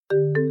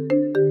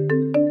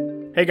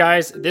Hey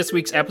guys, this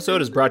week's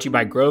episode is brought to you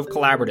by Grove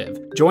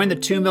Collaborative. Join the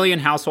 2 million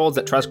households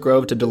that trust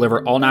Grove to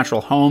deliver all-natural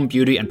home,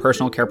 beauty, and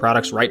personal care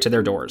products right to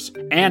their doors.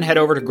 And head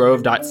over to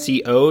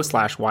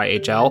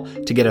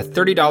grove.co/YHL to get a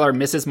 $30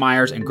 Mrs.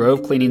 Meyer's and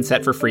Grove cleaning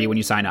set for free when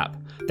you sign up.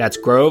 That's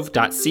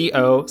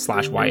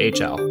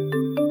grove.co/YHL.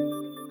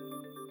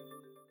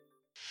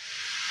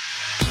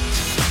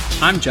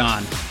 I'm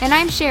John. And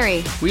I'm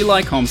Sherry. We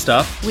like home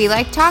stuff. We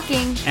like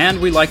talking. And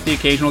we like the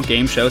occasional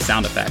game show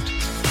sound effect.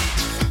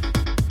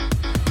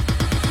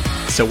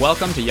 So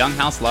welcome to Young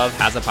House Love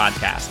Has a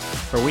Podcast,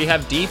 where we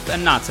have deep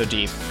and not so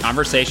deep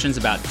conversations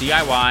about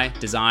DIY,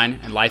 design,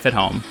 and life at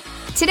home.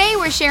 Today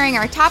we're sharing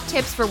our top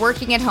tips for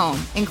working at home,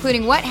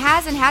 including what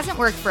has and hasn't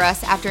worked for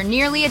us after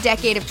nearly a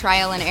decade of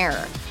trial and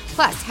error.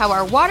 Plus, how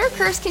our water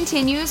curse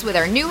continues with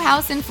our new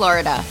house in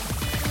Florida.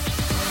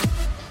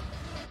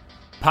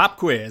 Pop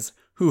quiz.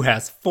 Who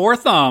has 4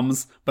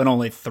 thumbs, but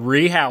only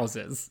 3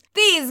 houses?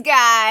 These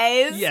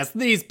guys! Yes,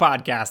 these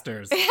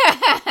podcasters.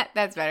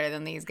 That's better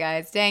than these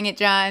guys. Dang it,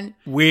 John.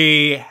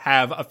 We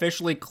have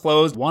officially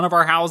closed one of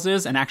our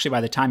houses, and actually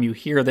by the time you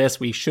hear this,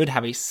 we should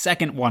have a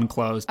second one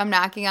closed. I'm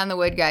knocking on the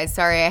wood, guys.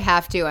 Sorry, I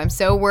have to. I'm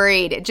so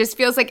worried. It just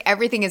feels like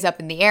everything is up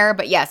in the air.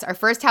 But yes, our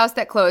first house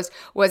that closed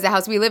was the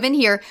house we live in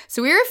here.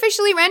 So we're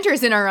officially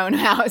renters in our own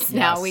house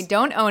now. Yes. We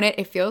don't own it.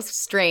 It feels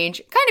strange.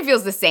 It kind of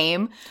feels the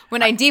same.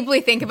 When I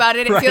deeply think about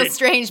it, it Right. feels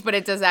strange, but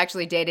it does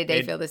actually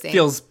day-to-day feel the same. It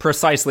feels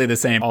precisely the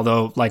same,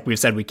 although, like we've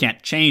said, we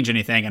can't change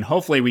anything, and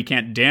hopefully we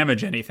can't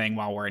damage anything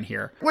while we're in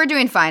here. We're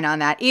doing fine on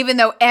that. Even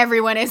though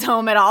everyone is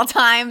home at all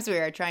times, we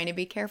are trying to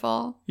be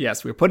careful.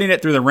 Yes, we're putting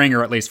it through the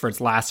ringer, at least for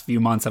its last few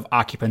months of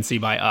occupancy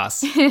by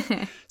us.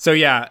 So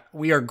yeah,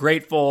 we are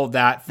grateful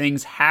that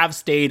things have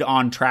stayed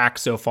on track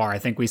so far. I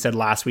think we said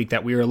last week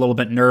that we were a little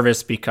bit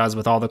nervous because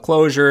with all the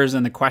closures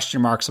and the question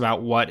marks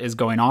about what is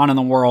going on in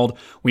the world,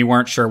 we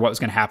weren't sure what was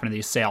going to happen to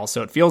these sales.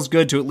 So it feels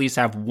good to at least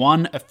have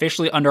one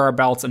officially under our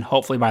belts, and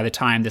hopefully by the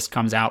time this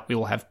comes out, we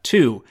will have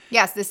 2.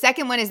 Yes, the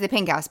second one is the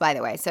pink house, by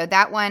the way. So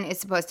that one is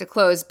supposed to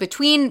close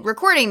between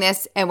recording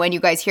this and when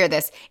you guys hear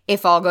this,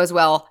 if all goes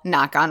well,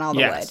 knock on all the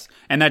wood.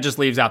 And that just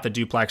leaves out the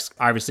duplex,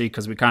 obviously,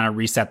 because we kind of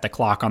reset the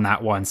clock on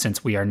that one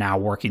since we are now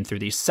working through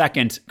the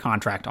second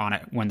contract on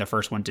it when the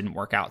first one didn't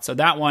work out. So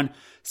that one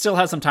still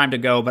has some time to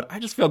go, but I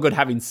just feel good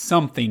having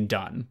something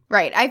done.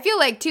 Right. I feel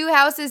like 2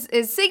 houses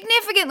is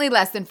significantly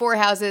less than 4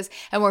 houses,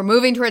 and we're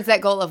moving towards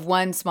that goal of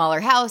 1 smaller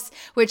house,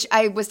 which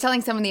I was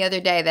telling someone the other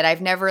day that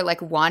I've never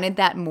wanted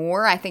that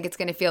more. I think it's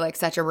going to feel like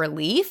such a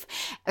relief,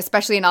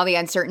 especially in all the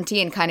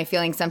uncertainty and kind of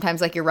feeling sometimes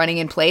like you're running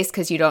in place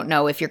because you don't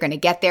know if you're going to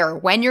get there or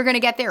when you're going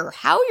to get there or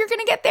how you're going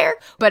to get there.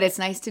 But it's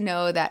nice to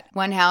know that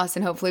 1 house,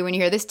 and hopefully when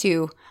you hear this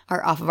 2,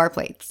 are off of our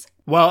plates.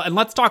 Well, and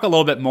let's talk a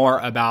little bit more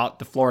about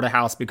the Florida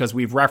house because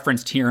we've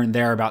referenced here and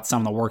there about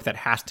some of the work that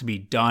has to be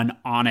done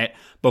on it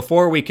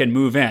before we can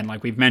move in.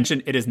 Like we've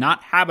mentioned, it is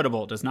not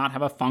habitable, does not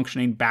have a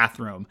functioning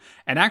bathroom.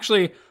 And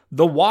actually,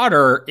 the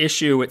water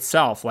issue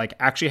itself, like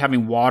actually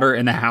having water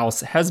in the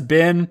house, has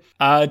been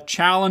a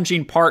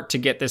challenging part to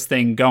get this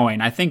thing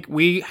going. I think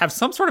we have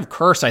some sort of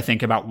curse, I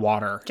think, about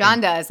water. John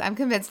does. I'm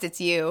convinced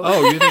it's you.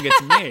 Oh, you think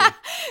it's me?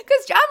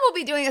 Because John will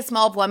be doing a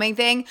small plumbing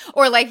thing,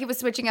 or like he was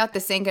switching out the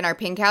sink in our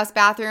pink house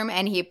bathroom,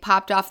 and he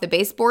popped off the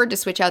baseboard to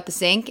switch out the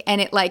sink, and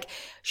it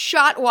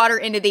shot water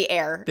into the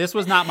air. This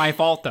was not my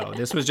fault, though.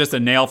 This was just a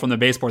nail from the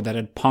baseboard that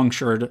had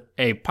punctured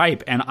a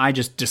pipe, and I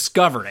just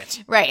discovered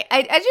it. Right.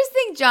 I just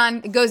think John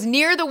goes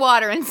near the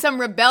water and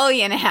some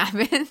rebellion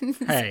happens.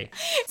 Hey.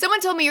 Someone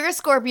told me you're a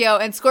Scorpio,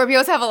 and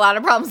Scorpios have a lot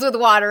of problems with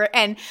water.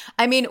 And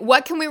I mean,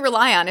 what can we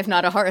rely on if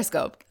not a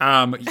horoscope?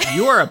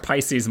 You are a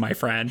Pisces, my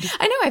friend.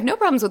 I know. I have no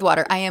problems with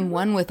water. I am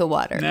one with the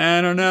water.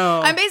 I don't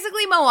know. I'm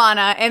basically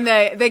Moana in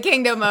the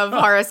kingdom of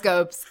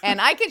horoscopes, and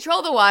I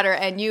control the water,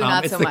 and you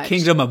not so much. It's the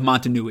kingdom of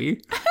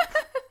Montanui.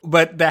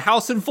 But the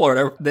house in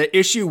Florida, the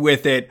issue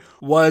with it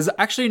was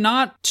actually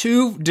not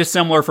too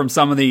dissimilar from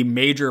some of the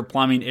major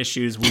plumbing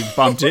issues we've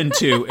bumped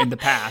into in the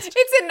past.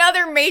 It's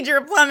another major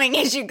plumbing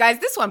issue, guys.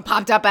 This one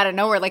popped up out of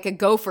nowhere like a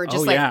gopher,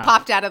 just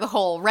popped out of the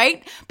hole.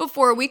 Right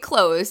before we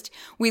closed,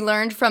 we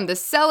learned from the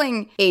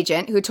selling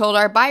agent who told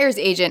our buyer's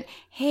agent,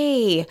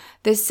 hey,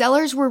 the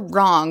sellers were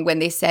wrong when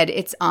they said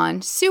it's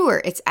on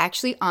sewer. It's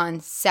actually on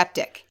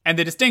septic. And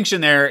the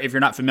distinction there, if you're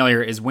not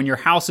familiar, is when your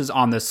house is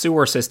on the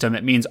sewer system,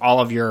 it means all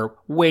of your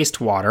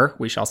wastewater,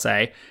 we shall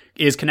say,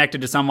 is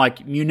connected to some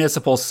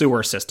municipal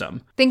sewer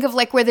system. Think of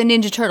where the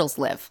Ninja Turtles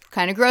live.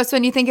 Kind of gross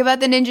when you think about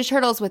the Ninja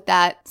Turtles with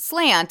that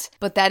slant,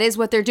 but that is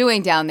what they're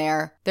doing down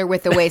there. They're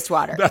with the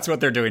wastewater. That's what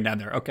they're doing down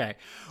there. Okay.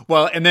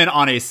 Well, and then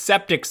on a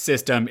septic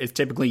system, it's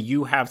typically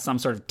you have some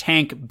sort of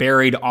tank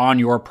buried on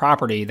your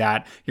property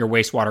that your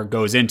wastewater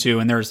goes into,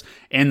 and there's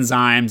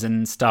enzymes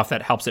and stuff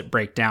that helps it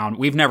break down.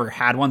 We've never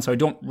had one, so I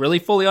don't really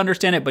fully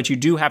understand it, but you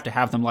do have to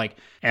have them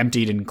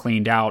emptied and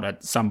cleaned out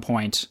at some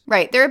point.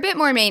 Right. They're a bit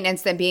more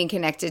maintenance than being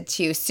connected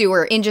to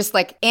sewer. In just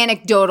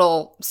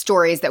anecdotal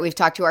stories that we've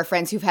talked to our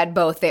friends who've had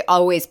both, they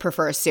always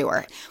prefer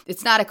sewer.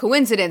 It's not a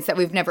coincidence that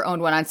we've never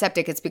owned one on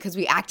septic. It's because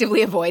we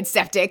actively avoid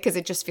septic because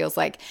it just feels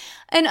like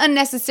an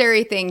unnecessary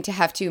necessary thing to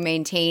have to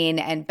maintain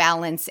and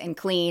balance and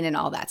clean and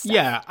all that stuff.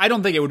 Yeah, I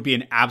don't think it would be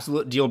an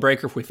absolute deal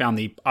breaker if we found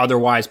the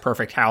otherwise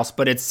perfect house,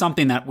 but it's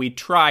something that we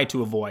try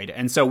to avoid.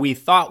 And so we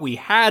thought we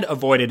had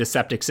avoided a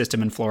septic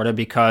system in Florida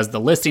because the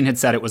listing had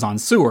said it was on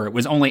sewer. It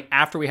was only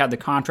after we had the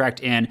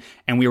contract in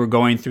and we were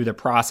going through the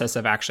process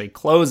of actually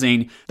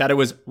closing that it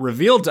was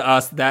revealed to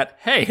us that,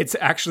 hey, it's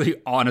actually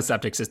on a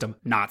septic system,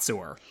 not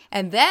sewer.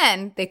 And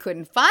then they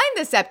couldn't find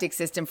the septic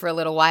system for a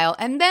little while.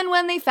 And then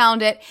when they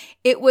found it,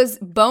 it was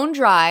bone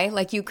dry.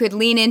 Like you could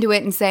lean into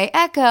it and say,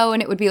 echo,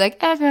 and it would be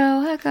like,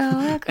 echo, echo,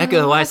 echo.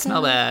 Echo, I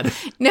smell bad.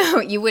 No,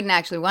 you wouldn't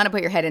actually want to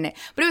put your head in it.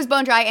 But it was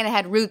bone dry and it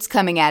had roots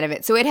coming out of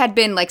it. So it had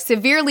been like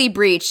severely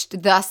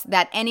breached, thus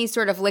that any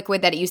sort of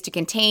liquid that it used to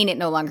contain, it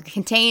no longer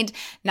contained.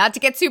 Not to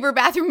get super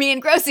bathroomy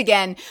and gross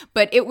again,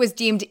 but it was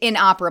deemed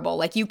inoperable.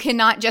 Like you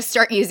cannot just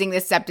start using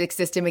this septic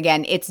system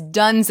again. It's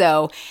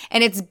donezo.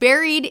 And it's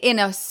buried in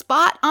a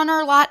spot on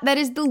our lot that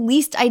is the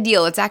least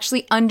ideal. It's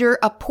actually under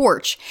a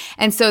porch.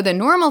 And so the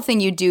normal thing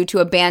you do to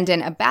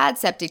abandon a bad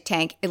septic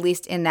tank, at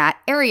least in that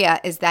area,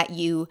 is that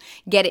you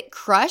get it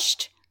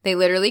crushed. They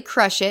literally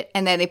crush it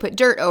and then they put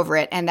dirt over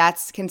it. And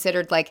that's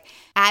considered like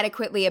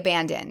adequately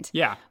abandoned.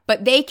 Yeah.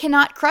 But they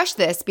cannot crush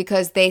this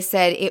because they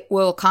said it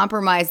will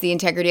compromise the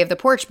integrity of the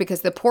porch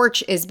because the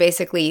porch is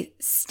basically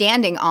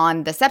standing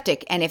on the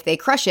septic. And if they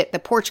crush it, the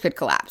porch could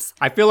collapse.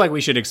 I feel like we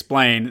should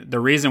explain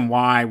the reason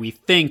why we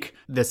think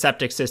the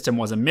septic system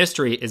was a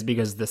mystery is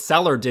because the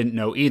seller didn't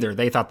know either.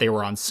 They thought they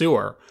were on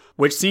sewer,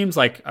 which seems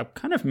like a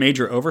kind of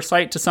major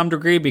oversight to some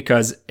degree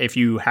because if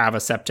you have a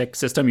septic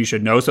system, you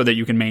should know so that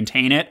you can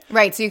maintain it.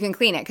 Right, so you can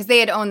clean it because they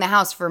had owned the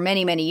house for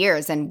many, many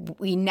years and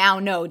we now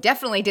know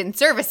definitely didn't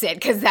service it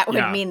because that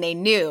would mean they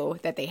knew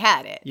that they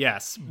had it.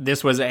 Yes,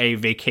 this was a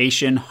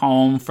vacation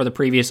home for the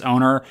previous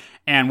owner.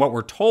 And what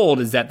we're told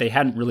is that they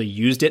hadn't really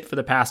used it for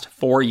the past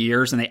 4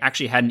 years, and they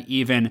actually hadn't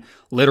even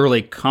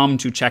literally come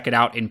to check it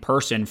out in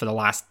person for the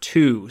last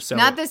 2. So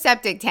not the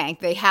septic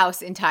tank, the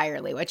house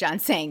entirely. What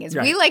John's saying is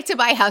we like to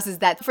buy houses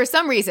that, for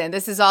some reason,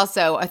 this is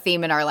also a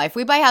theme in our life.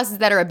 We buy houses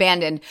that are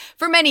abandoned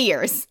for many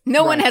years.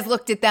 No one has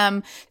looked at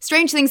them.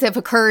 Strange things have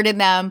occurred in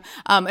them.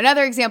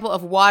 Another example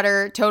of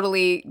water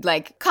totally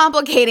like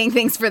complicating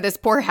things for this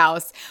poor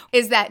house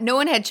is that no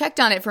one had checked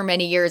on it for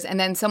many years, and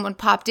then someone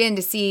popped in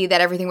to see that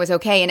everything was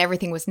okay, and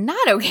everything was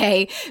not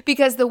okay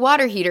because the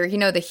water heater,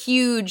 the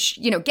huge,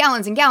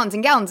 gallons and gallons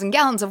and gallons and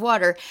gallons of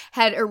water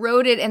had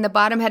eroded and the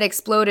bottom had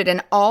exploded,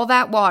 and all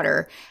that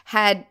water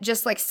had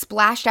just like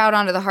splashed out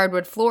onto the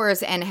hardwood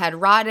floors and had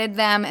rotted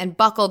them and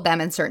buckled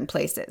them in certain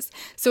places.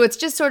 So it's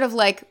just sort of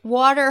like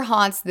water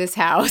haunts this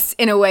house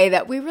in a way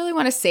that we really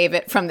want to save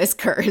it from this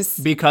curse.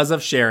 Because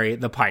of Sherry,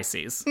 the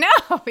Pisces.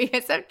 No,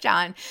 because of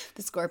John,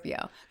 the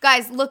Scorpio.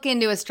 Guys, look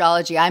into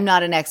astrology. I'm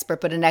not an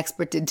expert, but an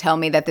expert did tell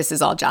me that this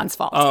is all John's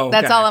fault. Oh,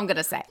 okay. That's all I'm going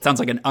to say. Sounds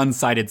like an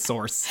unsighted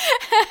source.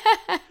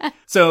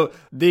 So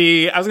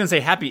I was going to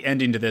say happy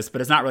ending to this,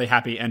 but it's not really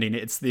happy ending.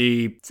 It's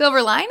the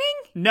silver lining?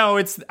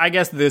 No, I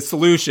guess the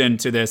solution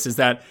to this is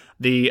that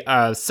the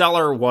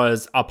seller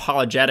was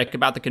apologetic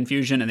about the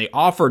confusion and they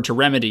offered to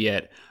remedy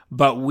it.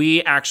 But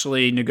we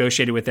actually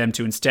negotiated with them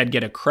to instead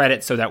get a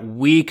credit so that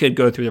we could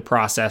go through the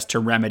process to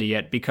remedy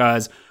it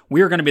because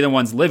we were going to be the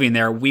ones living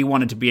there. We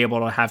wanted to be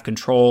able to have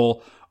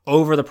control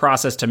over the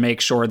process to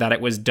make sure that it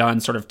was done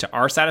sort of to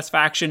our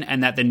satisfaction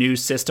and that the new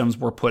systems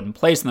were put in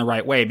place in the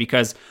right way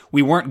because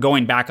we weren't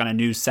going back on a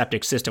new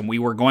septic system. We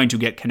were going to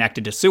get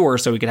connected to sewer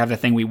so we could have the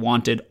thing we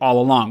wanted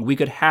all along. We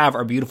could have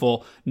our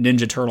beautiful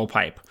Ninja Turtle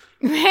pipe.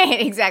 Right,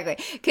 exactly.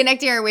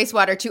 Connecting our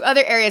wastewater to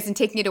other areas and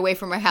taking it away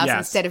from our house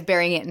instead of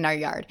burying it in our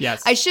yard.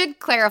 Yes. I should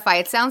clarify,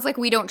 it sounds like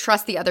we don't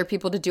trust the other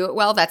people to do it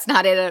well. That's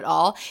not it at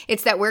all.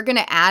 It's that we're going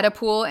to add a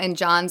pool in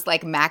John's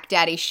like Mac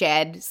Daddy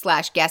shed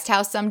 / guest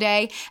house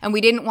someday. And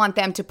we didn't want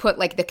them to put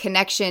like the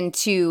connection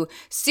to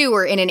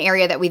sewer in an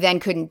area that we then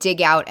couldn't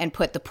dig out and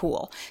put the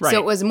pool. Right. So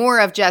it was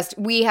more of just,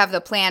 we have the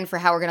plan for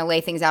how we're going to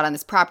lay things out on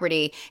this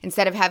property.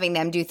 Instead of having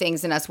them do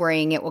things and us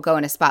worrying it will go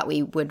in a spot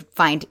we would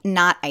find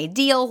not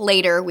ideal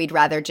later, we'd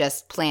rather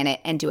just plan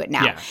it and do it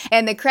now. Yeah.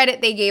 And the credit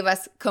they gave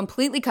us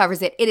completely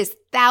covers it. It is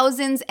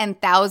thousands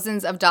and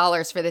thousands of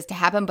dollars for this to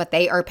happen, but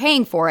they are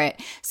paying for it.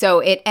 So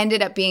it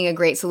ended up being a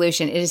great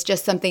solution. It is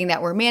just something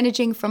that we're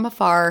managing from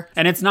afar.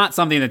 And it's not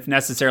something that's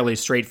necessarily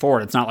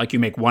straightforward. It's not like you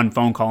make one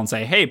phone call and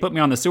say, hey, put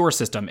me on the sewer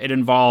system. It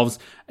involves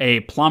a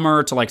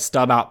plumber to like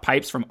stub out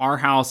pipes from our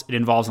house. It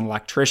involves an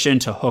electrician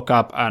to hook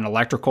up an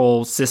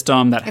electrical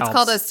system that helps. It's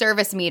called a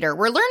service meter.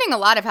 We're learning a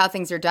lot of how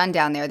things are done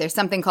down there. There's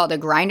something called a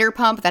grinder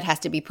pump that has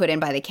to be put in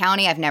by the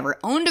county. I've never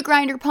owned a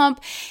grinder pump.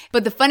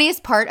 But the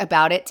funniest part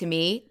about it to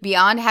me, beyond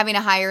beyond having to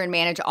hire and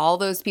manage all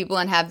those people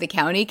and have the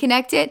county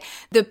connect it,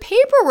 the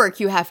paperwork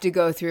you have to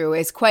go through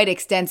is quite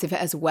extensive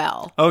as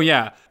well. Oh,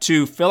 yeah.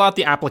 To fill out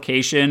the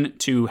application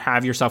to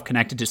have yourself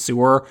connected to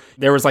sewer,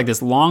 there was like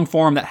this long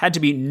form that had to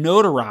be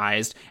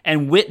notarized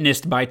and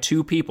witnessed by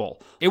 2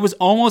 people. It was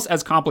almost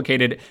as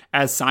complicated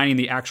as signing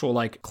the actual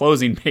like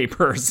closing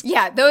papers.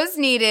 Yeah, those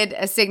needed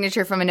a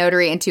signature from a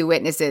notary and 2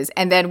 witnesses.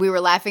 And then we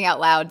were laughing out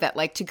loud that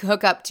like to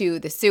hook up to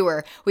the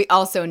sewer, we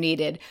also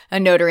needed a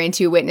notary and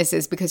 2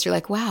 witnesses because you're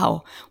like,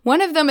 wow,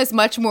 one of them is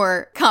much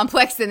more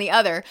complex than the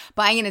other,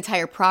 buying an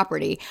entire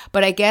property.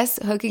 But I guess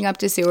hooking up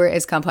to sewer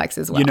is complex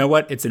as well. You know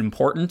what? It's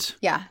important.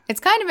 Yeah, it's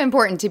kind of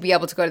important to be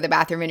able to go to the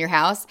bathroom in your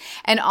house.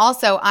 And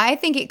also, I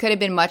think it could have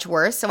been much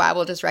worse. So I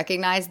will just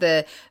recognize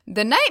the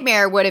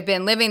nightmare would have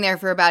been living there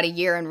for about a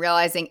year and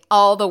realizing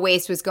all the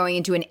waste was going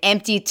into an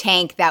empty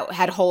tank that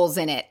had holes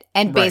in it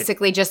and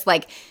basically just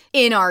like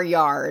in our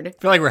yard.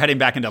 I feel like we're heading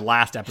back into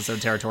last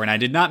episode territory, and I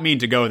did not mean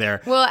to go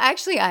there. Well,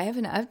 actually, I have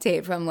an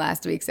update from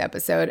last week's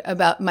episode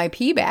about my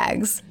pee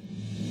bags.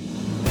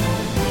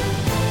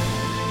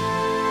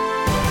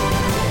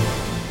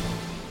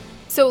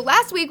 So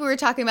last week we were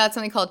talking about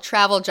something called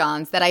Travel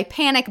Johns that I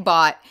panic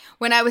bought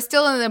when I was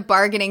still in the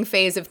bargaining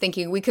phase of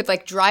thinking we could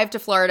like drive to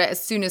Florida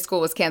as soon as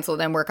school was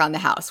canceled and work on the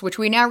house, which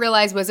we now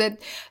realize was a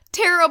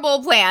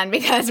terrible plan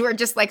because we're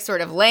just like sort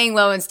of laying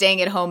low and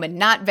staying at home and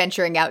not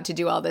venturing out to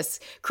do all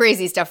this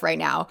crazy stuff right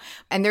now.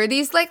 And there are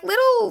these like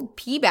little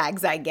pee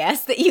bags, I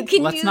guess, that you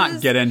can use. Let's not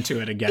get into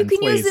it again, please. You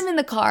can please. use them in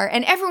the car.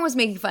 And everyone was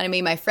making fun of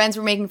me. My friends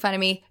were making fun of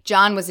me.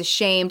 John was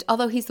ashamed,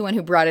 although he's the one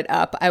who brought it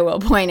up, I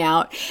will point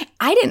out.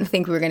 I didn't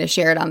think we were going to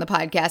share it on the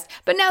podcast.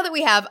 But now that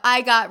we have,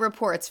 I got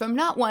reports from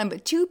not 1,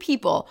 but 2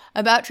 people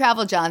about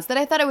Travel Johns that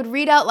I thought I would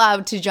read out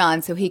loud to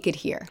John so he could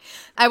hear.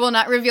 I will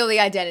not reveal the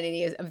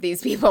identity of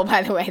these people,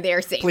 by the way. They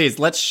are safe. Please,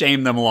 let's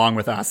shame them along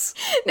with us.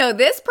 No,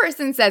 this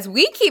person says,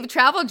 we keep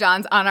Travel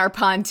Johns on our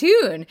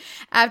pontoon.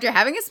 After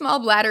having a small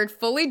bladdered,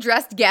 fully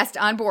dressed guest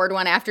on board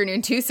one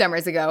afternoon 2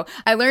 summers ago,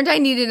 I learned I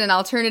needed an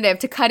alternative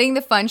to cutting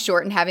the fun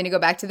short and having to go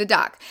back to the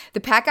dock.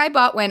 The pack I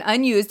bought went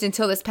unused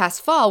until this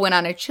past fall when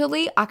on a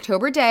chilly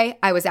October day,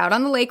 I was out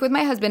on the lake with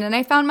my husband and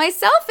I found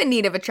myself in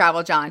need of a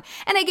Travel John.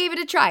 And I gave it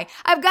a try.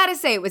 I've got to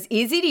say, it was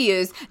easy to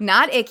use,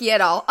 not icky at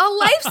all.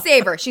 A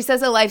lifesaver. She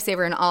says a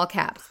lifesaver in all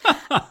caps.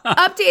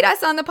 Update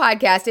us on the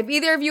podcast. If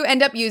either of you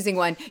end up using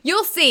one,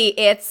 you'll see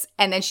it's,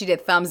 and then she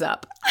did thumbs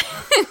up.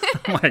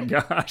 Oh my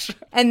gosh.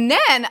 And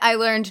then I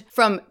learned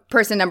from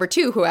person number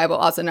 2, who I will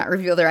also not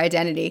reveal their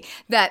identity,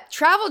 that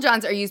Travel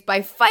Johns are used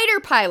by fighter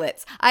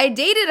pilots. I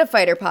dated a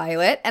fighter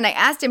pilot and I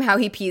asked him how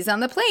he pees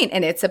on the plane,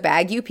 and it's a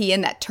bag you pee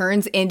in that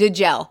turns into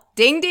gel.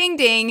 Ding, ding,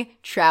 ding,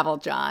 Travel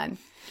John.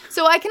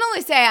 So I can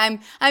only say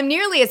I'm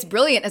nearly as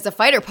brilliant as a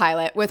fighter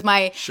pilot with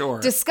my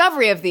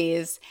discovery of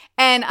these.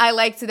 And I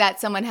liked that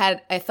someone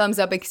had a thumbs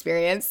up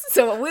experience.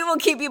 So we will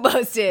keep you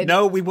posted.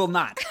 No, we will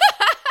not.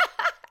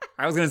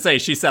 I was going to say,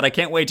 she said, I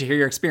can't wait to hear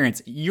your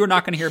experience. You're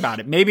not going to hear about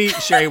it. Maybe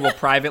Sherry will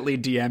privately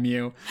DM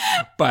you,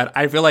 but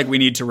I feel like we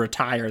need to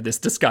retire this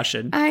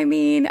discussion. I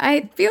mean,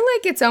 I feel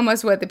like it's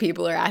almost what the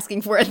people are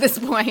asking for at this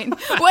point.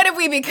 What have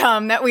we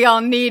become that we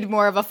all need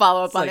more of a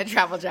follow-up on a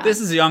Travel John?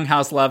 This is Young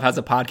House Love Has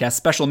a Podcast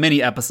special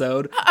mini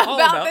episode.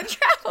 about the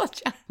Travel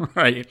John.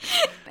 Right.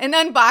 An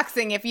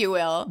unboxing, if you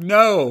will.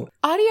 No.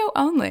 Audio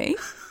only.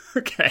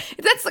 Okay.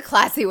 That's the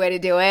classy way to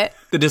do it.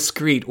 The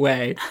discreet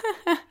way.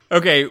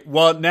 Okay,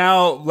 well,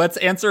 now let's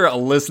answer a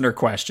listener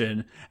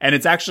question. And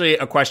it's actually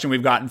a question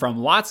we've gotten from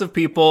lots of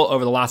people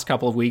over the last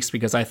couple of weeks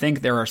because I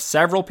think there are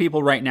several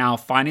people right now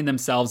finding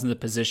themselves in the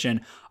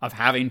position of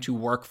having to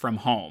work from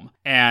home.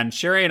 And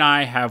Sherry and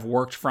I have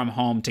worked from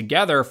home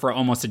together for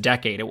almost a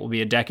decade. It will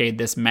be a decade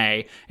this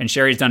May, and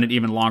Sherry's done it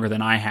even longer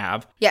than I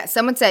have. Yeah,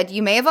 someone said,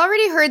 you may have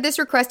already heard this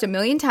request a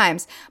million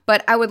times,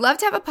 but I would love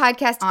to have a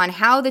podcast on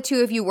how the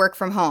 2 of you work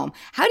from home.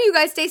 How do you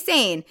guys stay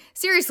sane?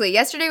 Seriously,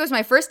 yesterday was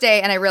my first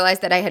day, and I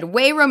realized that I had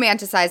way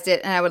romanticized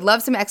it, and I would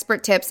love some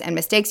expert tips and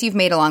mistakes you've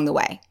made along the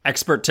way.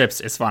 Expert tips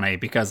is funny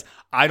because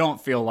I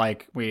don't feel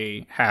like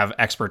we have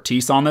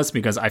expertise on this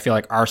because I feel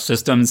like our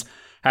systems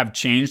have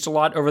changed a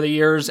lot over the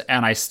years,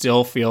 and I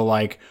still feel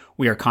like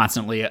we are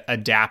constantly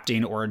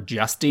adapting or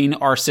adjusting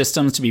our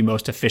systems to be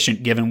most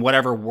efficient given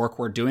whatever work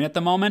we're doing at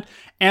the moment.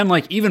 And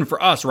like even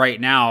for us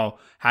right now,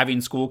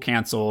 having school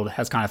canceled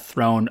has kind of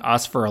thrown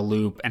us for a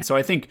loop. And so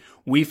I think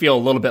we feel a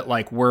little bit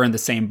like we're in the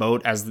same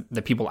boat as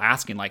the people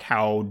asking, like,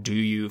 how do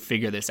you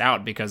figure this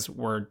out? Because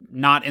we're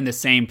not in the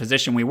same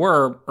position we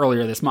were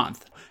earlier this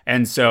month.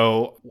 And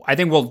so I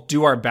think we'll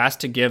do our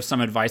best to give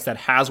some advice that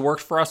has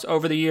worked for us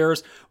over the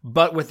years,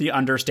 but with the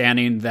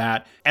understanding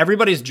that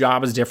everybody's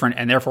job is different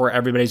and therefore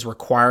everybody's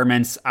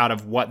requirements out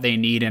of what they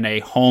need in a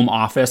home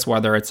office,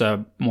 whether it's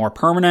a more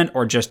permanent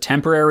or just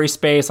temporary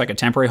space, like a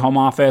temporary home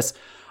office,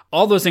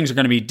 all those things are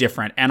going to be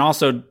different. And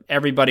also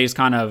everybody's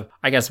kind of,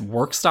 I guess,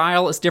 work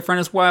style is different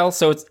as well.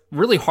 So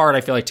really hard,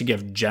 I feel like, to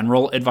give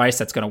general advice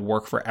that's going to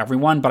work for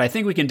everyone, but I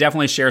think we can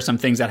definitely share some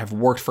things that have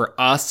worked for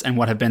us and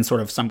what have been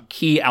sort of some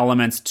key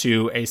elements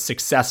to a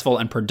successful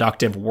and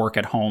productive work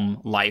at home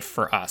life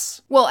for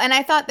us. Well, and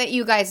I thought that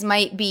you guys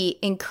might be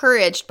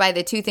encouraged by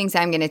the two things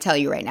I'm going to tell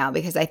you right now,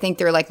 because I think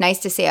they're like nice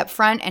to say up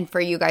front and for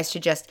you guys to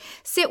just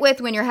sit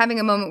with when you're having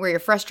a moment where you're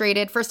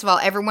frustrated. First of all,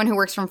 everyone who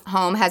works from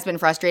home has been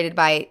frustrated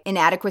by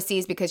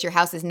inadequacies because your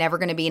house is never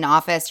going to be an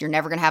office. You're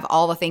never going to have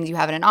all the things you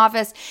have in an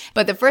office.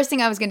 But the first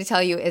thing I was going to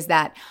tell you is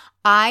that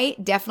I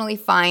definitely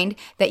find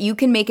that you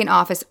can make an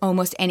office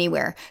almost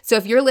anywhere. So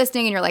if you're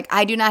listening and you're like,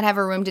 I do not have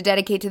a room to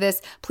dedicate to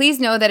this, please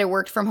know that I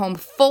worked from home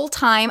full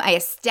time. I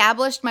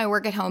established my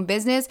work at home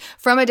business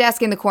from a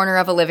desk in the corner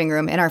of a living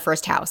room in our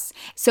first house.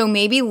 So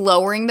maybe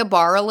lowering the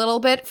bar a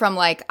little bit from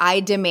like, I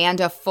demand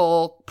a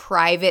full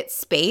private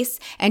space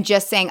and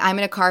just saying, I'm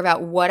going to carve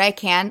out what I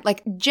can.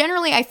 Like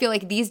generally, I feel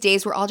like these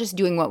days we're all just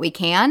doing what we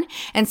can.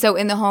 And so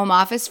in the home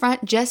office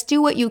front, just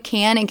do what you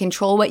can and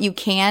control what you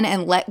can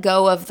and let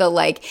go of the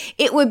like,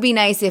 it would be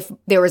nice if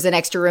there was an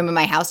extra room in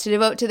my house to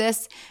devote to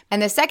this.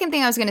 And the second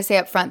thing I was going to say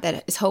up front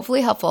that is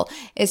hopefully helpful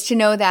is to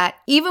know that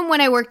even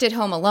when I worked at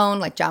home alone,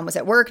 like John was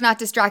at work, not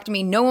distracting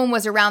me, no one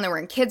was around, there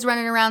weren't kids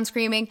running around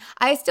screaming,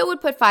 I still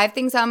would put 5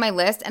 things on my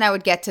list and I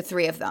would get to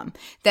 3 of them.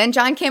 Then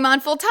John came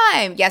on full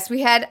time. Yes,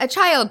 we had a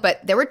child,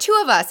 but there were 2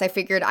 of us. I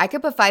figured I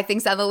could put 5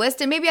 things on the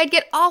list and maybe I'd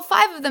get all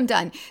 5 of them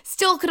done.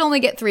 Still could only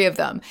get 3 of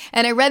them.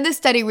 And I read this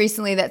study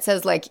recently that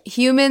says like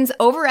humans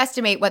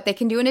overestimate what they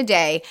can do in a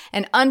day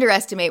and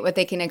underestimate what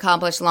they can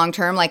accomplish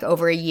long-term, like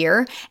over a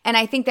year. And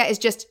I think that is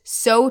just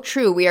so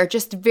true. We are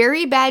just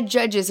very bad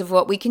judges of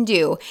what we can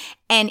do.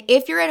 And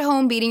if you're at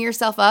home beating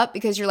yourself up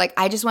because you're like,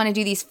 I just want to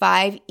do these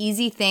 5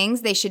 easy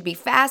things, they should be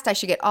fast, I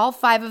should get all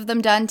 5 of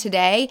them done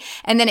today,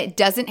 and then it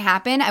doesn't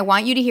happen, I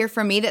want you to hear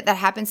from me that that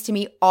happens to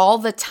me all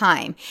the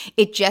time.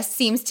 It just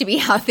seems to be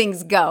how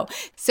things go.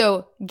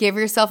 So give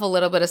yourself a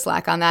little bit of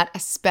slack on that,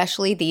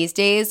 especially these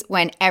days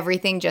when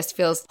everything just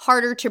feels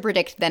harder to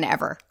predict than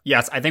ever.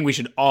 Yes, I think we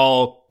should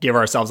all give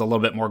ourselves a little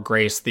bit more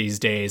grace these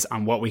days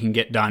on what we can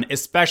get done,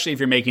 especially if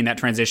you're making that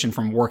transition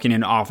from working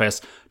in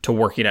office to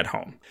working at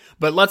home.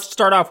 But let's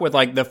start off with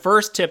like the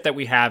first tip that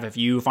we have if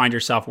you find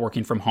yourself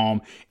working from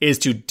home is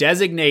to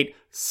designate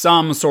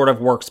some sort of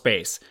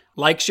workspace.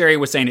 Like Sherry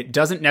was saying, it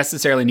doesn't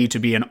necessarily need to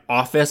be an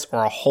office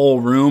or a whole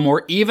room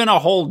or even a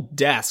whole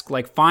desk.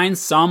 Like find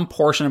some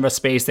portion of a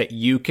space that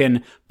you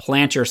can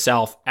plant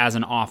yourself as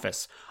an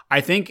office.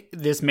 I think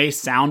this may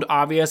sound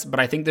obvious, but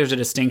I think there's a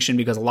distinction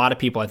because a lot of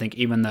people, I think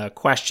even the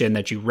question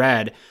that you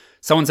read,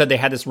 someone said they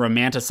had this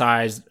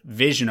romanticized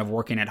vision of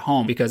working at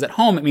home because at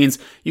home it means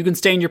you can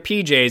stay in your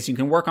PJs, you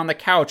can work on the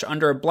couch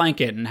under a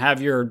blanket and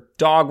have your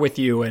dog with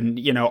you and,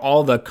 you know,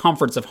 all the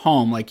comforts of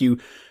home. Like you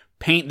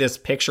paint this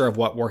picture of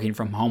what working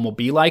from home will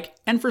be like.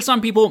 And for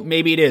some people,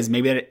 maybe it is.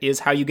 Maybe it is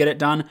how you get it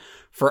done.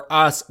 For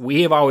us,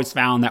 we have always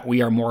found that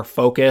we are more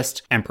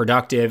focused and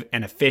productive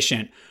and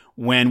efficient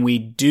when we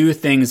do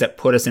things that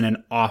put us in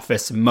an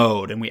office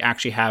mode and we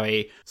actually have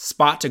a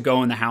spot to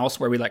go in the house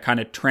where we like kind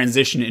of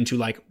transition into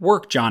like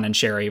work John and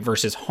Sherry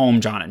versus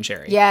home John and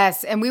Sherry.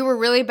 Yes, and we were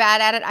really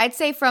bad at it. I'd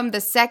say from the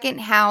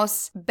second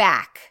house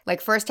back, like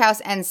first house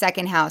and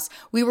second house,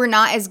 we were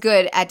not as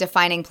good at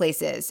defining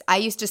places. I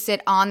used to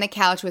sit on the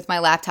couch with my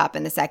laptop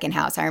in the second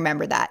house. I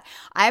remember that.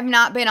 I've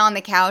not been on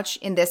the couch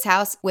in this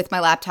house with my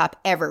laptop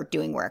ever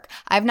doing work.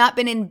 I've not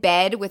been in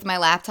bed with my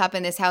laptop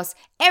in this house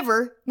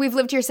ever. We've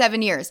lived here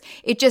 7 years.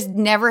 It just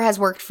never has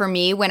worked for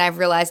me when I've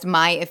realized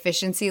my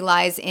efficiency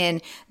lies in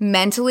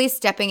mentally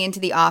stepping into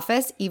the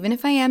office, even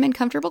if I am in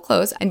comfortable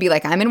clothes, and be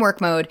like, I'm in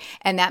work mode.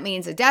 And that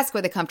means a desk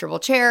with a comfortable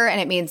chair.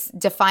 And it means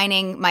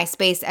defining my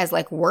space as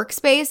like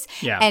workspace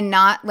and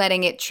not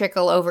letting it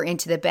trickle over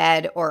into the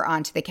bed or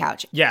onto the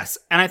couch. Yes.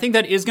 And I think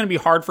that is going to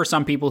be hard for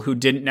some people who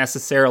didn't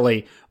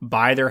necessarily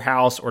buy their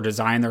house or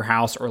design their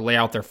house or lay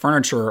out their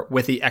furniture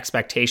with the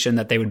expectation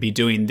that they would be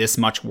doing this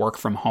much work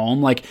from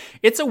home. Like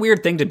it's a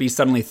weird thing to be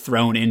suddenly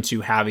thrown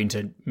into having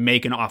to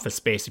make an office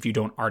space if you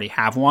don't already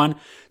have one.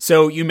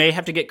 So you may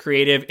have to get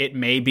creative. It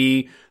may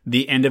be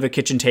the end of a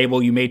kitchen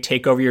table. You may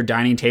take over your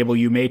dining table.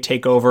 You may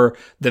take over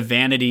the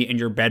vanity in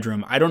your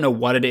bedroom. I don't know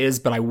what it is,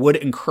 but I would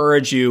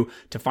encourage you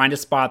to find a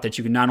spot that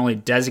you can not only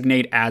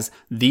designate as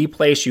the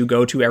place you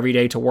go to every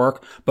day to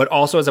work, but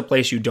also as a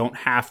place you don't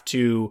have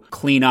to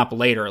clean up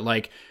later.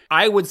 Like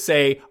I would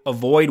say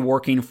avoid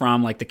working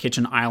from like the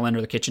kitchen island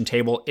or the kitchen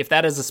table if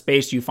that is a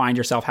space you find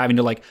yourself having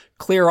to like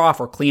clear off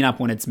or clean up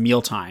when it's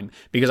mealtime.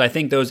 Because I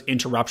think those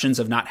interruptions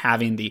of not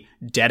having the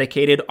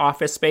dedicated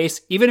office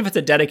space, even if it's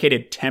a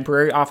dedicated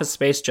temporary office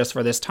space just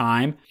for this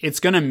time, it's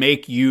going to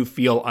make you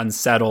feel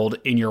unsettled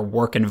in your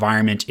work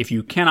environment if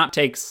you cannot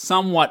take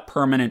somewhat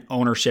permanent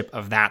ownership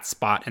of that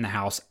spot in the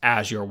house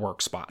as your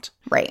work spot.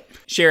 Right.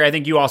 Sherry, I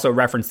think you also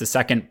referenced the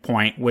second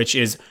point, which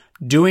is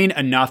doing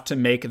enough to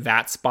make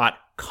that spot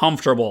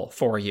comfortable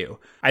for you.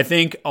 I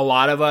think a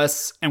lot of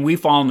us, and we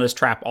fall into this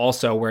trap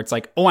also where it's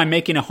like, oh, I'm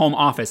making a home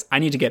office. I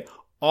need to get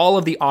all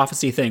of the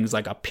officey things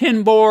like a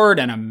pin board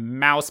and a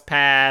mouse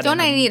pad. Don't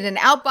I need an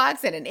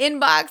outbox and an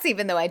inbox,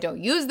 even though I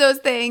don't use those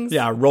things?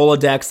 Yeah,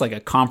 Rolodex, like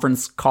a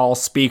conference call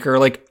speaker.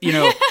 Like,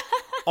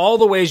 all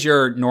the ways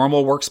your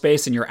normal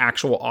workspace and your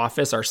actual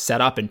office are set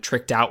up and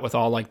tricked out with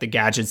all like the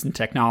gadgets and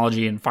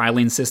technology and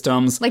filing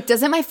systems. Like,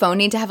 doesn't my phone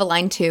need to have a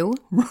line too?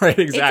 Right,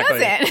 exactly.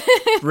 It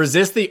doesn't.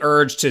 Resist the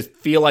urge to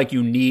feel like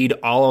you need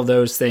all of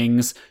those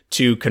things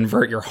to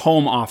convert your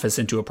home office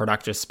into a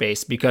productive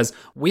space, because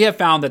we have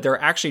found that there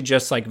are actually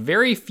just like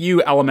very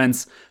few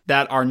elements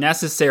that are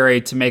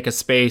necessary to make a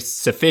space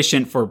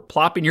sufficient for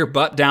plopping your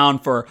butt down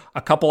for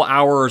a couple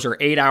hours or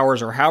 8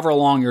 hours or however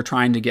long you're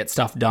trying to get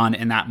stuff done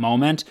in that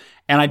moment.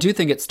 And I do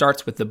think it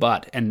starts with the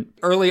butt. And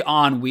early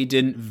on, we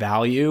didn't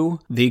value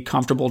the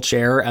comfortable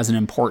chair as an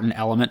important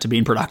element to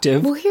being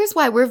productive. Well, here's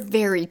why. We're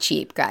very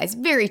cheap, guys.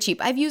 Very cheap.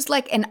 I've used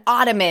like an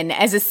ottoman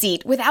as a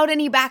seat without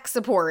any back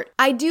support.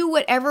 I do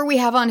whatever we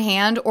have on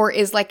hand or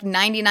is like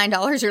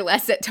 $99 or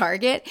less at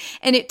Target.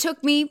 And it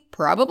took me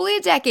probably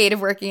a decade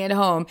of working at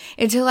home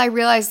until I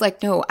realized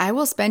like, no, I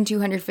will spend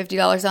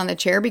 $250 on the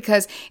chair,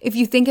 because if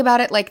you think about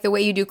it like the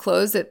way you do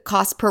clothes, it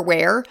costs per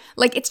wear.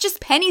 Like, it's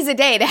just pennies a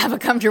day to have a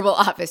comfortable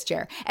office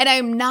chair. And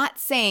I'm not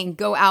saying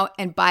go out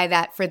and buy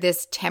that for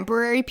this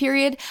temporary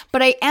period,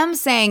 but I am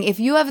saying if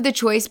you have the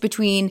choice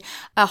between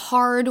a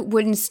hard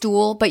wooden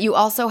stool, but you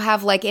also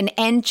have like an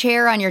end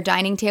chair on your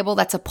dining table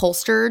that's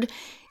upholstered,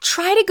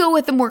 try to go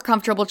with a more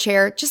comfortable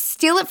chair. Just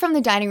steal it from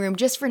the dining room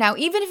just for now,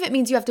 even if it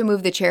means you have to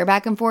move the chair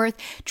back and forth.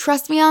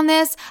 Trust me on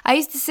this. I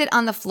used to sit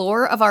on the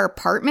floor of our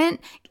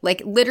apartment.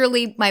 Like,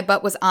 literally, my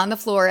butt was on the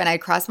floor and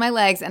I'd cross my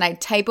legs and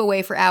I'd type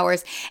away for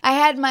hours. I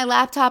had my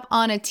laptop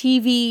on a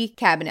TV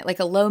cabinet, like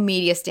a low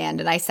media stand,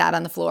 and I sat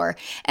on the floor.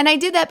 And I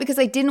did that because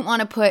I didn't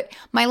want to put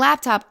my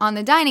laptop on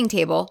the dining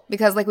table,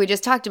 because like we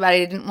just talked about,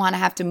 I didn't want to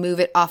have to move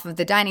it off of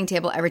the dining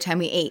table every time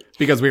we ate.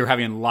 Because we were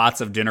having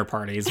lots of dinner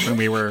parties when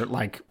we were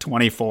like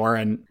 24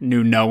 and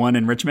knew no one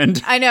in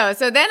Richmond. I know.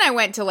 So then I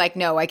went to like,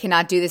 no, I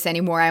cannot do this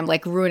anymore. I'm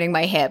like ruining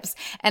my hips.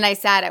 And I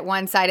sat at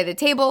one side of the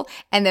table.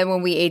 And then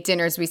when we ate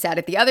dinners, we sat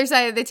at the other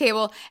side of the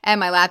table, and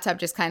my laptop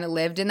just kind of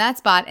lived in that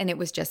spot, and it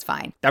was just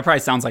fine. That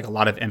probably sounds like a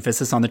lot of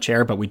emphasis on the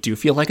chair, but we do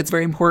feel like it's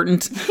very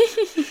important.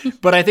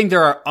 But I think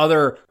there are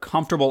other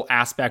comfortable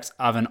aspects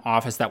of an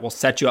office that will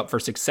set you up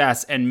for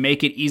success and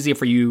make it easy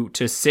for you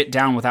to sit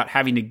down without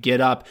having to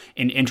get up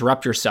and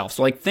interrupt yourself.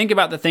 So like, think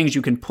about the things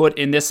you can put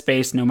in this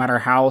space, no matter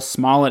how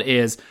small it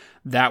is,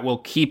 that will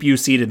keep you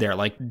seated there.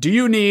 Like, do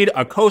you need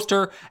a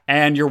coaster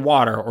and your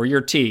water or your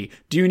tea?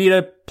 Do you need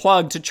a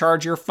plug to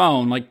charge your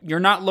phone? Like,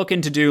 you're not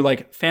looking to do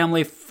like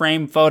family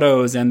frame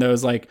photos and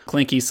those like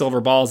clinky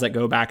silver balls that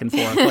go back and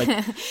forth.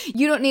 Like,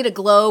 you don't need a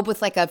globe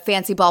with like a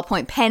fancy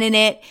ballpoint pen in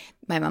it.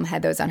 My mom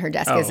had those on her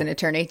desk as an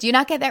attorney. Do you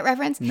not get that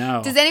reference?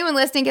 No. Does anyone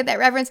listening get that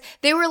reference?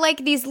 They were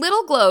like these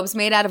little globes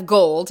made out of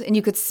gold, and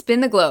you could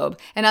spin the globe.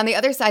 And on the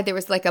other side, there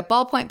was like a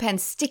ballpoint pen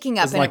sticking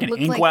up. It was like an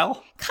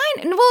inkwell?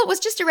 Well, it was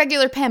just a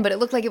regular pen, but it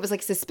looked like it was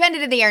like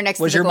suspended in the air next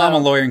to the globe. Was your mom a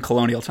lawyer in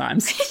colonial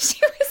times? She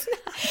was not.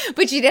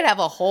 But she did have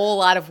a whole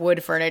lot of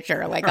wood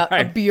furniture, like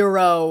a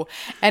bureau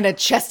and a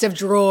chest of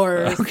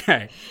drawers.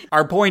 Okay.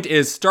 Our point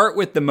is, start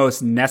with the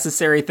most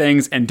necessary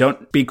things and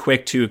don't be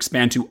quick to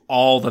expand to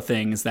all the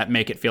things that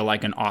make it feel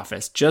like an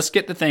office. Just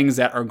get the things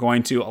that are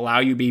going to allow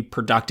you to be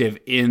productive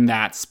in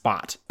that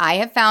spot. I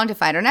have found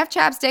if I don't have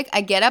chapstick,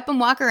 I get up and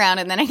walk around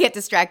and then I get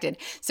distracted.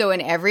 So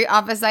in every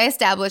office I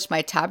establish,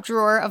 my top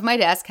drawer of my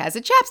desk has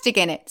a chapstick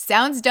in it.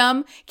 Sounds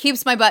dumb,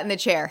 keeps my butt in the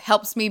chair,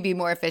 helps me be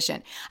more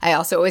efficient. I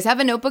also always have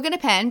a notebook and a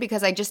pen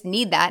because I just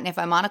need that. And if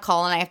I'm on a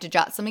call and I have to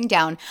jot something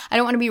down, I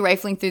don't want to be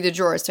rifling through the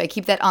drawers. So I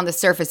keep that on the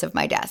surface of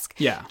my desk.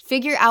 Yeah.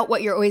 Figure out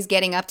what you're always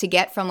getting up to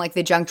get from like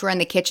the junk drawer in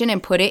the kitchen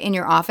and put it in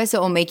your office. It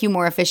will make you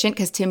more efficient,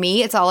 because to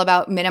me, it's all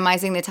about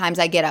minimizing the times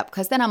I get up,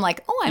 because then I'm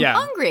like, oh, I'm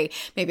hungry.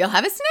 Maybe I'll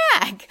have a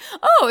snack.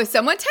 Oh,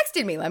 someone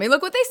texted me. Let me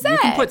look what they said. You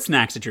can put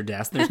snacks at your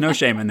desk. There's no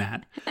shame in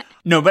that.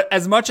 No, but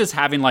as much as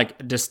having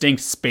like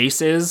distinct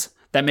spaces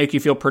that make you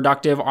feel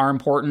productive are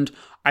important,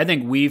 I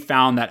think we've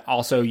found that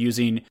also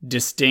using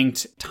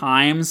distinct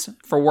times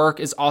for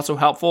work is also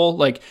helpful.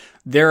 Like,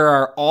 there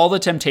are all the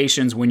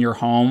temptations when you're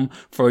home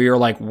for your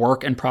like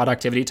work and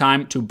productivity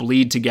time to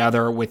bleed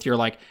together with your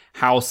like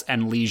house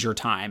and leisure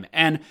time.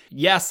 And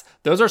yes,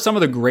 those are some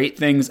of the great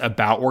things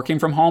about working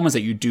from home, is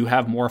that you do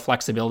have more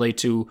flexibility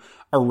to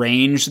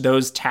arrange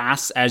those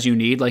tasks as you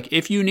need. Like,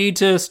 if you need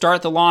to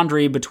start the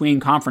laundry between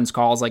conference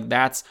calls, like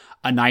that's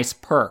a nice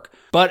perk.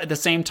 But at the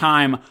same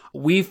time,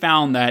 we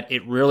found that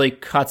it really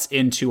cuts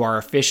into our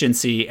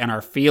efficiency and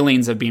our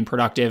feelings of being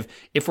productive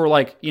if we're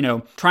like,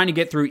 trying to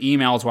get through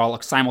emails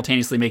while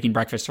simultaneously making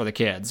breakfast for the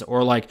kids,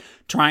 or like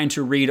trying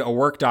to read a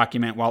work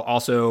document while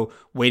also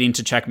waiting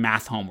to check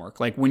math homework.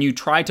 Like, when you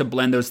try to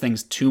blend those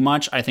things too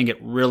much, I think it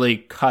really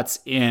cuts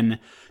in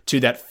to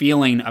that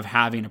feeling of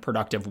having a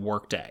productive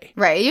work day.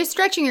 Right. You're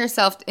stretching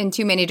yourself in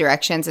too many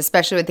directions,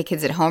 especially with the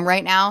kids at home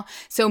right now.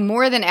 So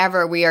more than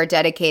ever, we are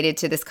dedicated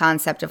to this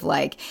concept of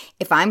like,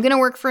 if I'm going to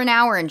work for an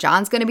hour and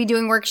John's going to be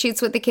doing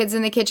worksheets with the kids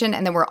in the kitchen,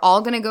 and then we're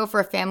all going to go for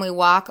a family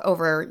walk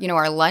over,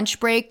 our lunch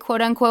break,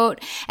 quote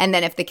unquote. And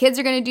then if the kids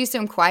are going to do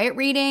some quiet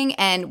reading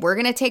and we're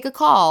going to take a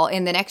call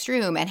in the next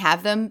room and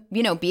have them,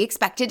 be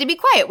expected to be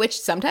quiet, which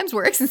sometimes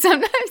works and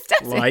sometimes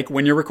doesn't. Like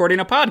when you're recording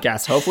a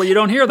podcast, hopefully you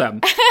don't hear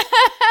them.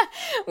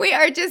 We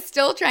are just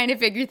still trying to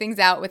figure things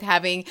out with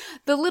having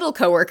the little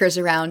coworkers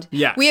around.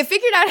 Yes. We have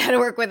figured out how to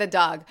work with a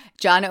dog.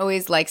 John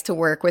always likes to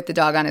work with the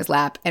dog on his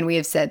lap, and we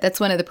have said that's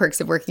one of the perks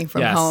of working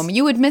from home.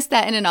 You would miss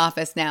that in an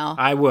office now.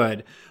 I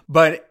would.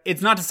 But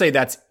it's not to say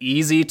that's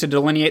easy to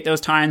delineate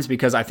those times,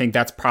 because I think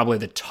that's probably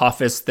the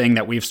toughest thing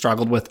that we've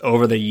struggled with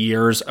over the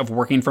years of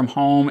working from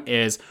home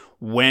is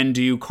when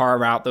do you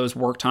carve out those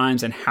work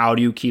times and how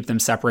do you keep them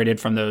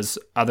separated from those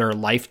other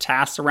life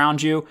tasks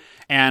around you?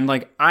 And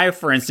like I,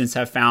 for instance,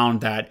 have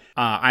found that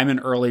I'm an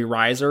early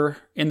riser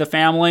in the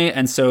family.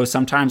 And so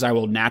sometimes I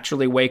will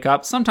naturally wake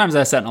up. Sometimes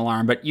I set an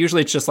alarm, but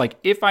usually it's just like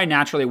if I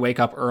naturally wake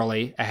up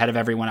early ahead of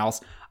everyone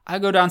else, I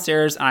go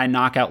downstairs and I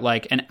knock out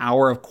like an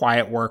hour of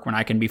quiet work when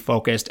I can be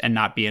focused and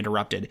not be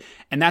interrupted.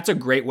 And that's a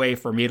great way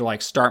for me to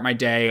like start my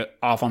day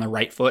off on the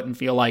right foot and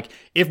feel like,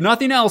 if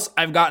nothing else,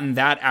 I've gotten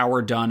that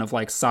hour done of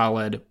like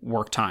solid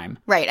work time.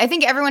 Right. I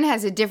think everyone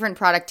has a different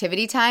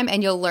productivity time,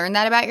 and you'll learn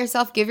that about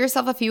yourself. Give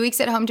yourself a few weeks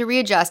at home to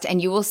readjust,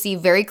 and you will see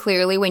very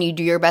clearly when you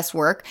do your best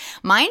work.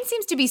 Mine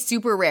seems to be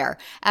super rare.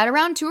 At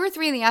around 2 or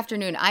 3 in the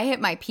afternoon, I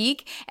hit my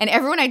peak, and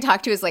everyone I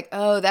talk to is like,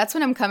 oh, that's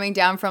when I'm coming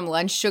down from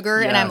lunch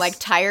sugar and I'm like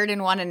tired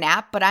and want to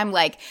nap. But I'm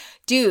like,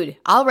 dude,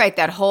 I'll write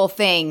that whole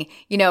thing.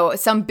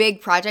 Some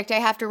big project I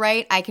have to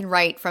write, I can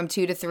write from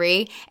 2 to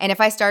 3. And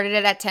if I started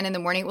it at 10 in the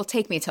morning, it will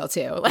take me till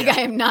 2.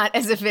 I am not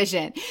as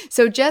efficient.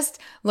 So just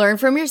learn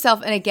from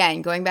yourself. And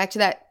again, going back to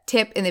that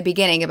tip in the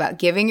beginning about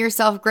giving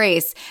yourself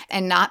grace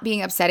and not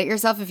being upset at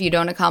yourself if you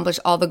don't accomplish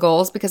all the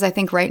goals, because I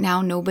think right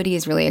now nobody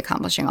is really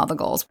accomplishing all the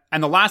goals.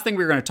 And the last thing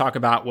we were going to talk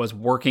about was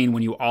working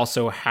when you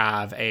also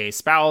have a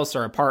spouse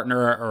or a partner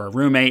or a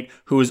roommate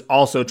who is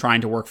also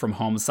trying to work from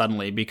home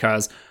suddenly,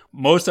 because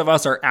most of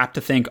us are apt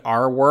to think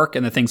our work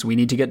and the things we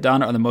need to get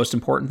done are the most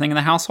important thing in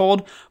the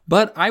household.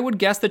 But I would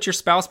guess that your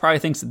spouse probably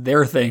thinks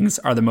their things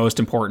are the most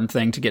important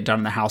thing to get done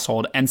in the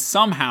household. And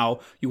somehow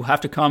you will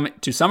have to come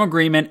to some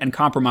agreement and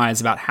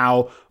compromise about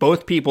how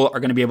both people are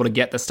going to be able to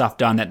get the stuff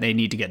done that they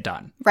need to get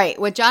done. Right.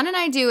 What John and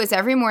I do is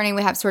every morning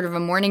we have sort of a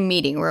morning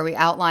meeting where we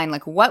outline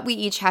like what we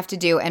each have to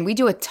do. And we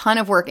do a ton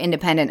of work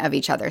independent of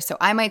each other. So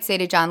I might say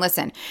to John,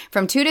 listen,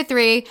 from 2 to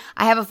 3,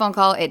 I have a phone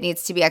call. It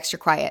needs to be extra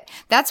quiet.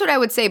 That's what I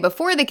would say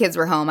before the kids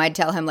were home. I'd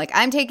tell him like,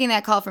 I'm taking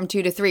that call from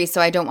 2 to 3,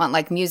 so I don't want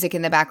like music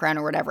in the background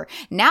or whatever.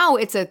 Now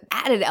it's an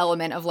added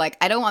element of like,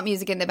 I don't want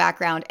music in the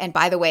background. And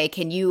by the way,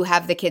 can you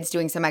have the kids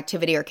doing some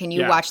activity, or can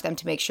you watch them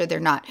to make sure they're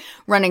not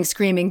running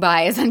screaming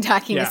by as I'm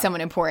talking to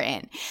someone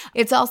important?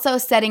 It's also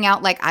setting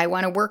out like, I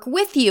want to work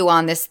with you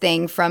on this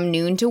thing from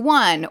noon to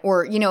 1,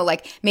 or,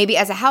 like maybe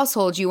as a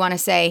household, you want to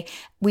say,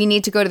 we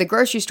need to go to the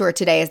grocery store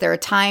today. Is there a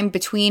time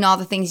between all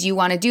the things you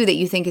want to do that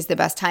you think is the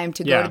best time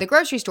to go to the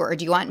grocery store? Or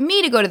do you want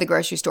me to go to the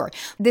grocery store?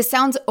 This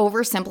sounds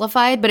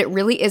oversimplified, but it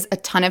really is a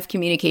ton of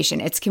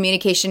communication. It's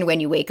communication when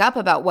you wake up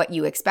about what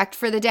you expect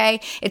for the day.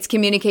 It's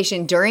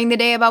communication during the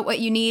day about what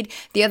you need.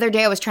 The other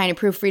day I was trying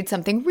to proofread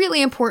something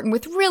really important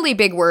with really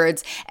big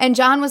words, and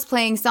John was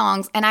playing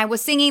songs and I was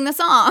singing the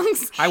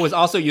songs. I was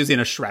also using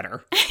a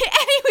shredder.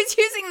 And he was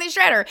using the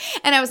shredder.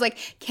 And I was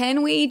like,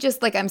 can we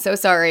just I'm so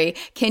sorry.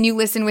 Can you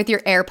listen with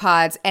your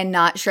AirPods and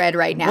not shred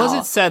right now? Was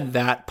it said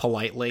that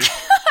politely?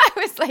 I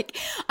was like,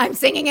 I'm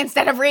singing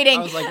instead of reading.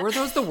 I was like, were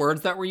those the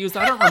words that were used?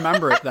 I don't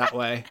remember it that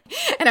way.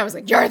 And I was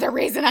like, you're the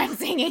reason I'm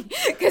singing,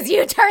 because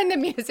you turned the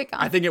music on.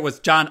 I think it was,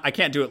 John, I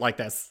can't do it like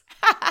this.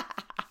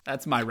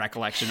 That's my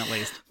recollection, at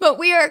least. But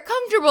we are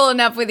comfortable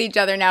enough with each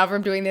other now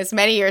from doing this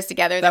many years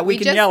together that we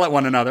can just yell at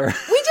one another.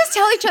 We just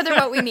tell each other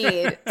what we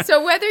need.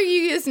 So whether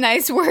you use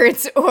nice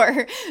words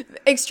or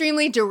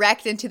extremely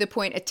direct and to the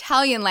point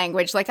Italian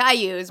language like I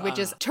use, which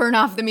is turn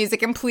off the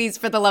music and please,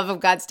 for the love of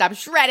God, stop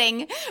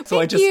shredding. So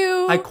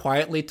I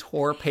quietly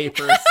tore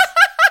papers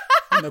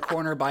in the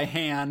corner by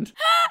hand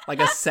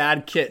like a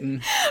sad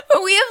kitten.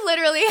 But we have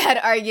literally had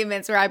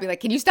arguments where I'd be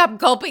like, can you stop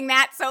gulping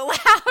that so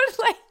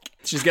loud?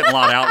 She's getting a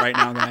lot out right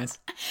now, guys.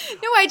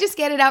 No, I just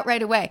get it out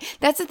right away.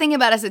 That's the thing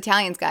about us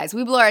Italians, guys.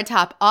 We blow our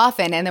top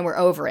often and then we're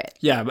over it.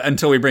 Yeah,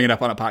 until we bring it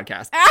up on a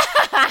podcast.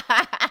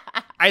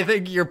 I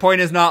think your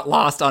point is not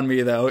lost on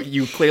me, though.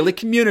 You clearly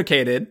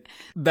communicated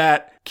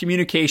that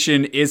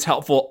communication is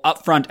helpful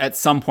upfront at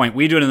some point.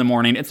 We do it in the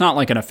morning. It's not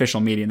like an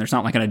official meeting. There's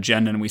not like an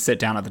agenda and we sit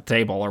down at the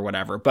table or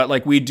whatever.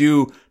 But we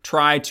do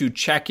try to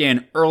check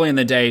in early in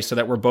the day so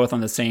that we're both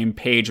on the same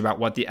page about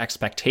what the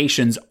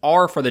expectations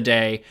are for the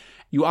day.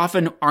 You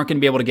often aren't going to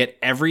be able to get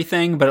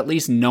everything, but at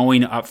least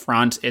knowing up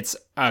front, it's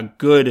a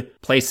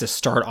good place to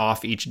start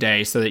off each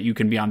day so that you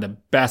can be on the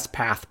best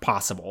path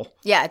possible.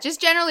 Yeah, just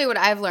generally what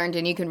I've learned,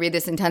 and you can read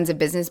this in tons of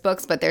business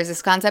books, but there's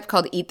this concept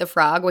called eat the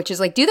frog, which is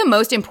like do the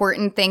most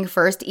important thing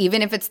first,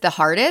 even if it's the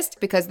hardest,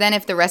 because then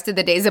if the rest of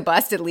the day's a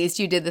bust, at least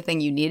you did the thing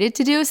you needed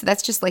to do. So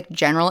that's just like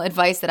general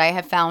advice that I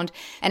have found.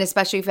 And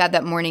especially if you had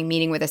that morning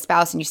meeting with a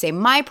spouse and you say,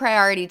 my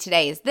priority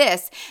today is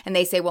this, and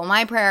they say, well,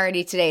 my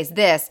priority today is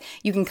this,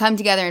 you can come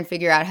together and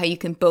figure out how you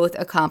can both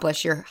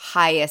accomplish your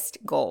highest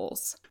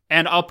goals.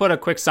 And I'll put a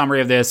quick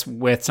summary of this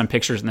with some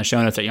pictures in the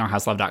show notes at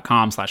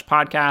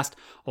younghouselove.com/podcast,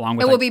 along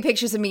with... It will be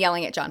pictures of me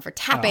yelling at John for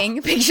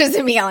tapping, pictures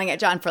of me yelling at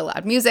John for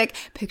loud music,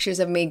 pictures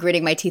of me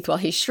gritting my teeth while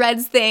he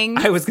shreds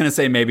things. I was going to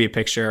say maybe a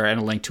picture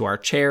and a link to our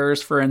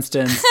chairs, for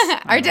instance.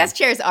 Our desk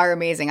chairs are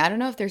amazing. I don't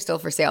know if they're still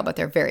for sale, but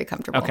they're very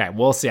comfortable. Okay,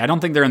 we'll see. I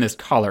don't think they're in this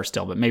color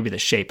still, but maybe the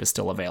shape is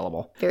still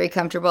available. Very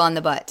comfortable on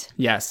the butt.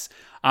 Yes.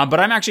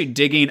 But I'm actually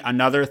digging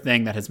another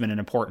thing that has been an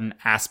important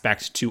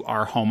aspect to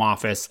our home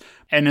office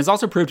and has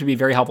also proved to be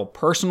very helpful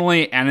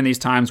personally and in these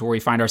times where we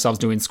find ourselves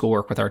doing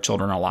schoolwork with our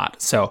children a lot.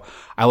 So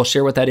I will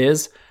share what that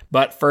is.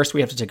 But first,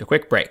 we have to take a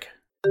quick break.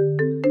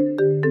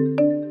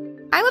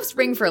 I love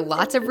spring for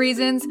lots of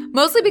reasons,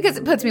 mostly because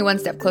it puts me one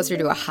step closer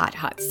to a hot,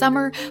 hot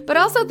summer, but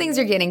also things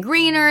are getting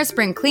greener,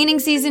 spring cleaning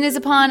season is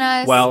upon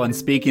us. Well, and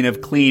speaking of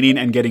cleaning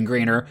and getting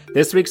greener,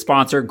 this week's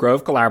sponsor,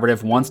 Grove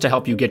Collaborative, wants to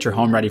help you get your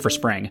home ready for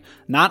spring.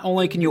 Not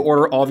only can you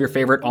order all of your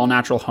favorite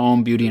all-natural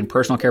home, beauty, and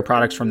personal care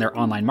products from their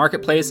online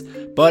marketplace,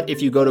 but if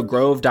you go to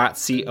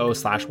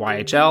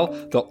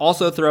grove.co/YHL, they'll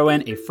also throw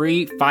in a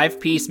free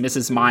 5-piece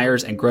Mrs.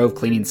 Meyer's and Grove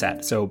cleaning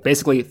set. So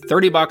basically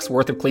 $30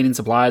 worth of cleaning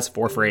supplies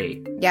for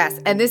free. Yes,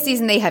 and this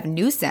season they have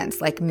new scents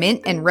like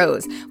mint and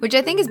rose, which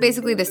I think is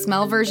basically the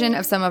smell version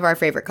of some of our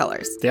favorite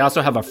colors. They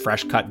also have a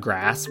fresh cut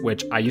grass,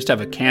 which I used to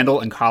have a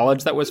candle in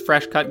college that was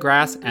fresh cut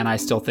grass, and I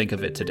still think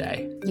of it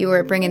today. You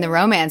were bringing the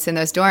romance in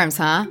those dorms,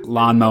 huh?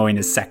 Lawn mowing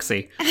is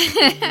sexy.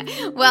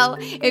 Well,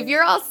 if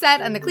you're all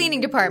set on the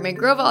cleaning department,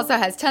 Grove also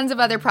has tons of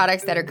other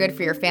products that are good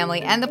for your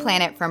family and the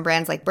planet from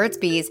brands like Burt's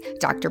Bees,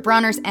 Dr.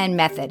 Bronner's, and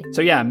Method.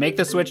 So yeah, make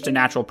the switch to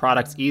natural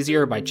products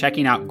easier by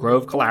checking out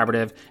Grove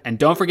Collaborative, and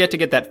don't forget to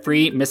get that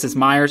free Mrs.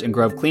 Meyer's and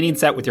Grove cleaning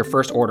set with your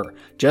first order.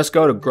 Just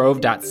go to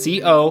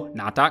grove.co,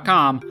 not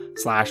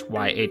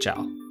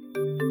 .com/YHL.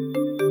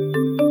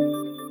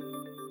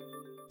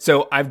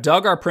 So I've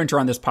dug our printer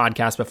on this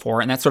podcast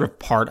before, and that's sort of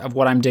part of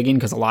what I'm digging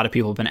because a lot of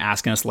people have been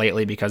asking us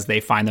lately because they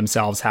find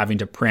themselves having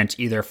to print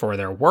either for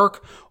their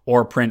work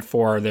or print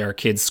for their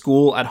kids'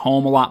 school at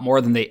home a lot more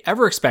than they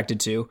ever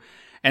expected to.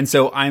 And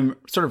so I'm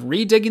sort of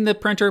redigging the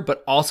printer,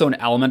 but also an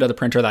element of the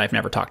printer that I've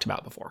never talked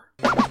about before.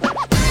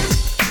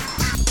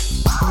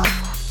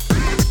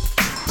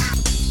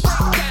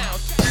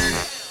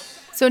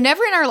 So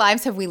never in our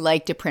lives have we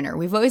liked a printer.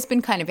 We've always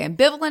been kind of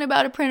ambivalent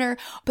about a printer,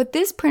 but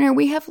this printer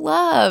we have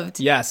loved.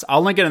 Yes,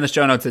 I'll link it in the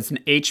show notes. It's an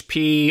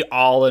HP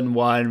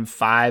all-in-one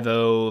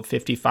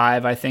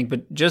 5055, I think.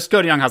 But just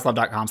go to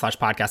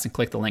younghouselove.com/podcast and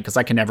click the link because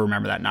I can never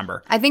remember that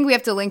number. I think we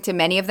have to link to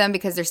many of them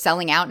because they're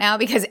selling out now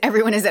because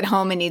everyone is at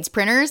home and needs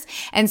printers.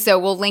 And so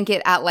we'll link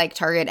it at like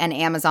Target and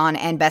Amazon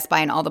and Best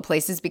Buy and all the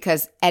places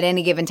because at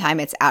any given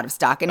time it's out of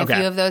stock in a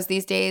few of those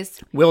these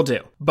days. Will do.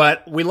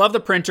 But we love the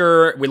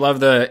printer. We love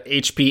the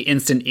HP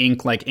Instant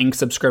Ink, like ink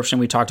subscription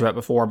we talked about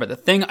before. But the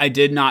thing I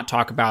did not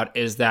talk about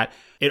is that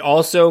it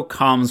also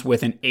comes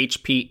with an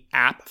HP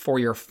app for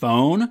your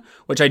phone,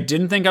 which I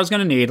didn't think I was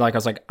going to need. Like I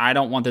was like, I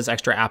don't want this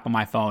extra app on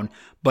my phone,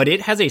 but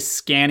it has a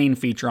scanning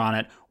feature on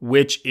it,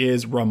 which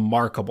is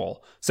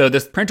remarkable. So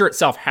this printer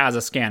itself has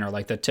a scanner,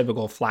 like the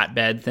typical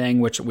flatbed thing,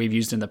 which we've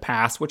used in the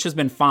past, which has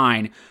been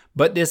fine.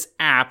 But this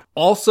app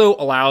also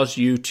allows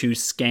you to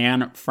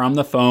scan from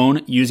the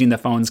phone using the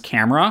phone's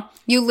camera.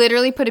 You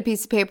literally put a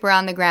piece of paper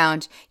on the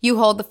ground. You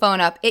hold the phone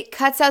up. It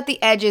cuts out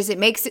the edges. It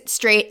makes it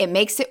straight. It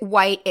makes it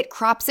white. It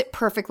crops it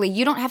perfectly.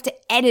 You don't have to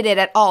edit it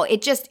at all.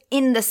 It just,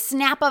 in the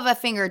snap of a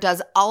finger,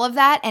 does all of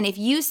that. And if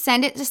you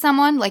send it to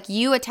someone, like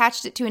you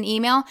attached it to an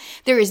email,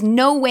 there is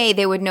no way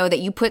they would know that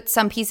you put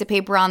some piece of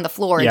paper on the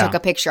floor and took a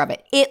picture of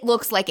it. It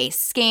looks like a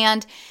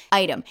scanned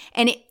item.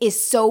 And it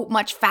is so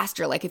much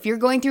faster. Like if you're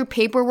going through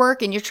paperwork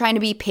and you're trying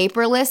to be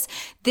paperless,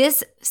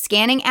 this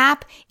scanning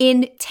app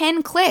in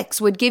 10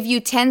 clicks would give you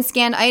 10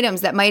 scanned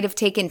items that might have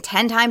taken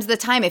 10 times the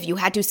time if you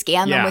had to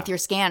scan them with your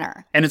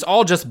scanner. And it's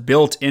all just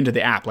built into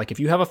the app. Like if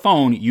you have a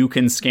phone, you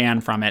can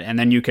scan from it and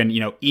then you can,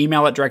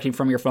 email it directly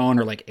from your phone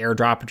or like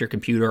AirDrop it to your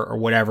computer or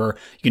whatever.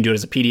 You can do it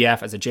as a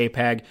PDF, as a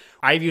JPEG.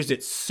 I've used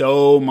it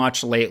so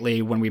much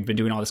lately when we've been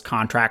doing all this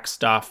contract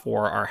stuff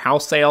for our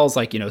house sales,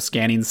 like,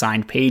 scanning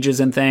signed pages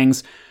and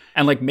things.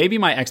 And like maybe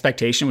my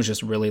expectation was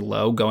just really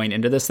low going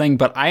into this thing,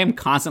 but I am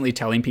constantly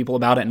telling people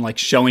about it and like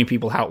showing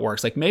people how it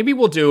works. Like maybe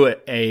we'll do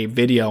a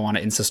video on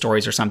it, Insta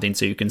stories or something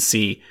so you can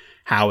see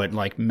how it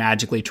like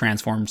magically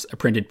transforms a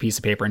printed piece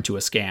of paper into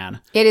a scan.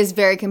 It is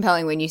very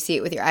compelling when you see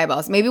it with your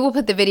eyeballs. Maybe we'll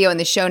put the video in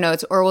the show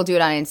notes or we'll do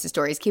it on Insta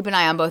Stories. Keep an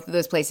eye on both of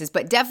those places.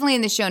 But definitely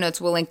in the show notes,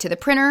 we'll link to the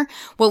printer.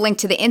 We'll link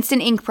to the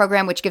Instant Ink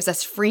program, which gives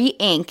us free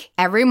ink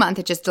every month.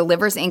 It just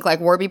delivers ink like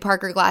Warby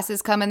Parker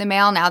glasses come in the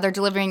mail. Now they're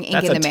delivering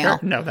ink in the mail.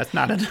 No, that's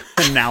not an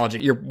analogy.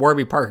 Your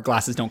Warby Parker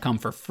glasses don't come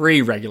for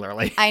free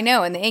regularly. I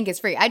know, and the ink is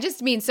free. I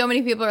just mean so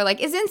many people are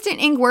like, is Instant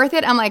Ink worth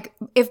it? I'm like,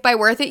 if by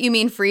worth it you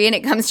mean free and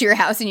it comes to your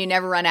house and you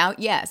never run out,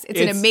 yes. It's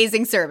an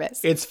amazing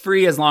service. It's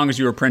free as long as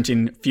you are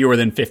printing fewer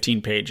than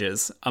 15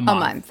 pages a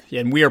month.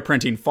 And we are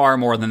printing far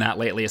more than that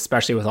lately,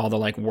 especially with all the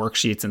like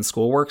worksheets and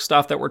schoolwork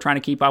stuff that we're trying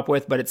to keep up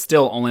with. But it's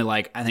still only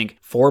like, I think,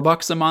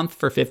 $4 a month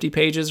for 50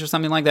 pages or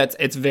something like that.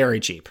 It's very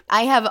cheap.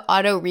 I have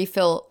auto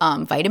refill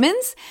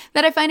vitamins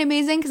that I find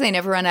amazing because I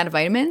never run out of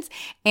vitamins.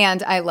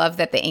 And I love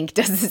that the ink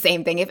does the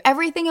same thing. If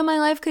everything in my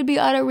life could be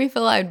auto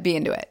refill, I would be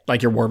into it.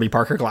 Like your Warby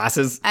Parker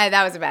glasses?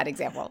 That was a bad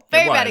example.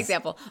 Very bad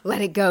example.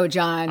 Let it go,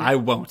 John. I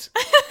won't.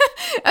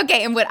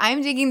 Okay, and what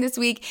I'm digging this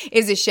week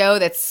is a show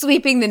that's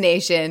sweeping the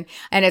nation,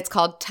 and it's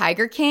called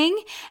Tiger King,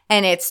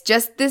 and it's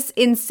just this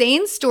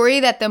insane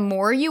story that the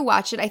more you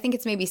watch it, I think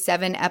it's maybe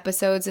 7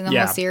 episodes in the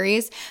whole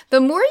series,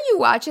 the more you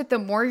watch it, the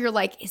more you're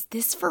like, is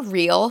this for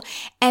real?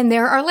 And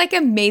there are like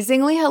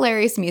amazingly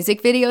hilarious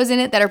music videos in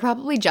it that are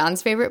probably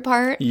John's favorite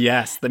part.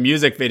 Yes, the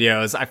music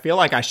videos. I feel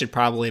like I should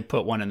probably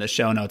put one in the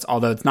show notes,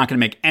 although it's not going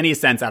to make any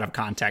sense out of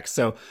context.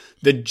 So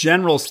the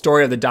general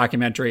story of the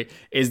documentary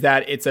is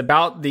that it's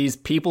about these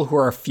people who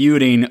are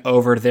feuding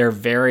over their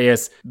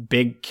various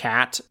big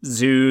cat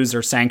zoos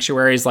or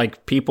sanctuaries,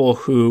 like people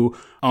who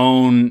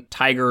own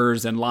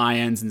tigers and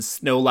lions and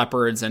snow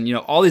leopards and, you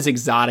know, all these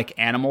exotic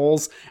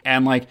animals.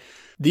 And like,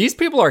 these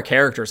people are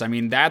characters. I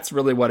mean, that's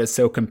really what is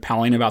so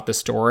compelling about the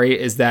story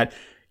is that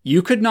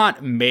you could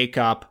not make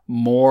up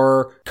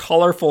more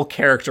colorful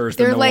characters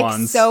than the ones. They're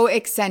like so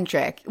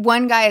eccentric.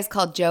 One guy is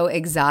called Joe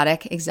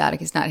Exotic.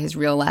 Exotic is not his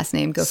real last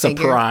name. Go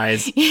figure.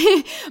 Surprise.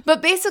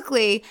 But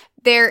basically,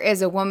 there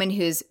is a woman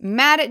who's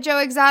mad at Joe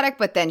Exotic,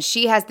 but then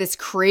she has this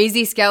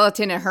crazy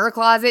skeleton in her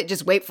closet.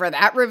 Just wait for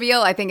that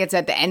reveal. I think it's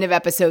at the end of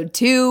episode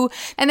 2.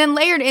 And then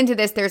layered into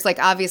this, there's like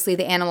obviously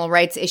the animal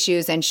rights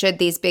issues and should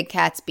these big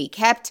cats be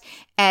kept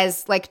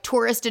as like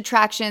tourist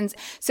attractions.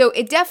 So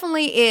it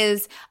definitely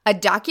is a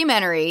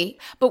documentary,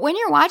 but when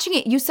you're watching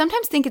it, you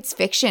sometimes think it's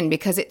fiction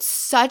because it's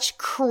such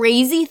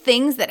crazy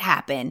things that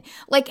happen,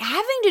 like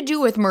having to do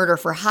with murder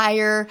for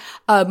hire,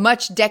 a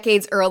much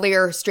decades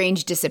earlier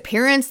strange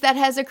disappearance that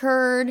has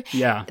occurred.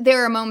 Yeah.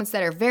 There are moments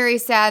that are very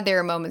sad, there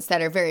are moments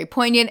that are very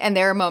poignant, and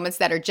there are moments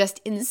that are just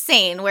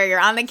insane where you're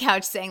on the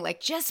couch saying like,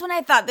 just when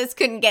I thought this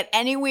couldn't get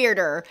any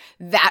weirder,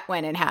 that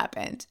went and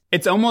happened.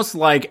 It's almost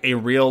like a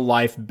real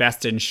life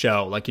Best in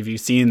Show. Like if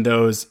you've seen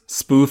those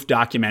spoof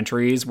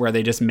documentaries where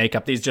they just make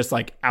up these just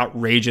like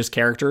outrageous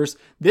characters,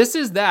 this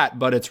is that,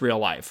 but it's real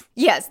life.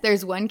 Yes,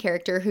 there's one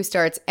character who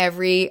starts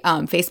every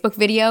Facebook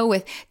video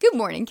with, "Good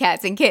morning,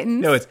 cats and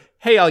kittens." No, it's,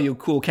 "Hey, all you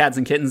cool cats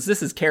and kittens.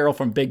 This is Carol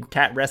from Big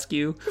Cat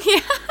Rescue." Yeah.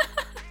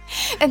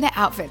 And the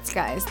outfits,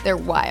 guys, they're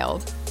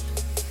wild.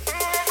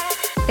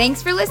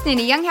 Thanks for listening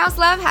to Young House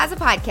Love Has a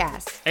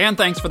Podcast. And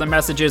thanks for the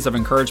messages of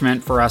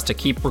encouragement for us to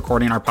keep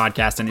recording our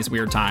podcast in these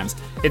weird times.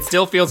 It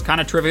still feels kind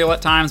of trivial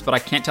at times, but I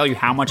can't tell you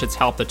how much it's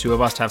helped the two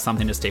of us to have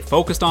something to stay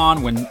focused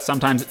on when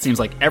sometimes it seems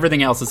like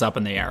everything else is up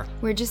in the air.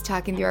 We're just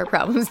talking through our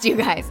problems too,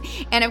 guys.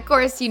 And of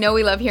course, you know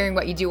we love hearing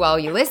what you do while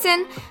you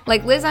listen.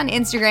 Like Liz on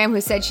Instagram,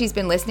 who said she's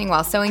been listening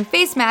while sewing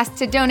face masks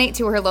to donate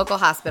to her local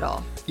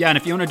hospital. Yeah, and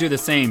if you want to do the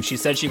same, she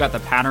said she got the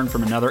pattern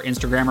from another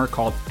Instagrammer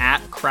called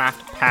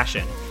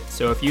 @craftpassion.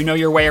 So if you know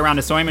your way around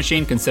a sewing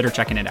machine, consider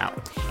checking it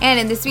out. And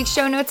in this week's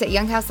show notes at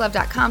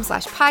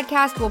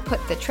younghouselove.com/podcast, we'll put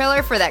the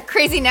trailer for that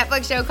crazy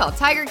Netflix show called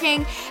Tiger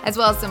King, as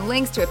well as some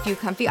links to a few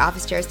comfy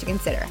office chairs to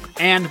consider.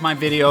 And my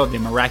video of the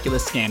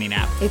miraculous scanning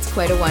app. It's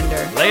quite a wonder.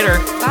 Later.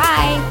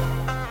 Bye.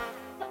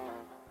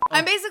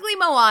 I'm basically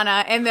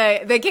Moana in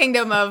the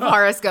kingdom of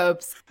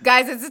horoscopes.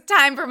 Guys, it's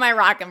time for my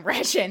rock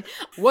impression.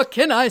 What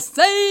can I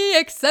say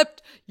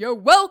except you're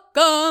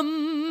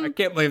welcome? I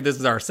can't believe this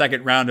is our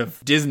second round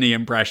of Disney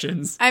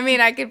impressions. I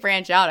mean, I could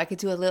branch out. I could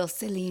do a little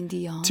Celine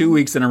Dion. 2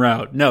 weeks in a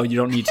row. No, you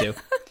don't need to.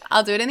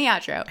 I'll do it in the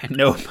outro.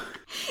 Nope.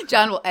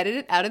 John will edit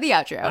it out of the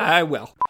outro. I will.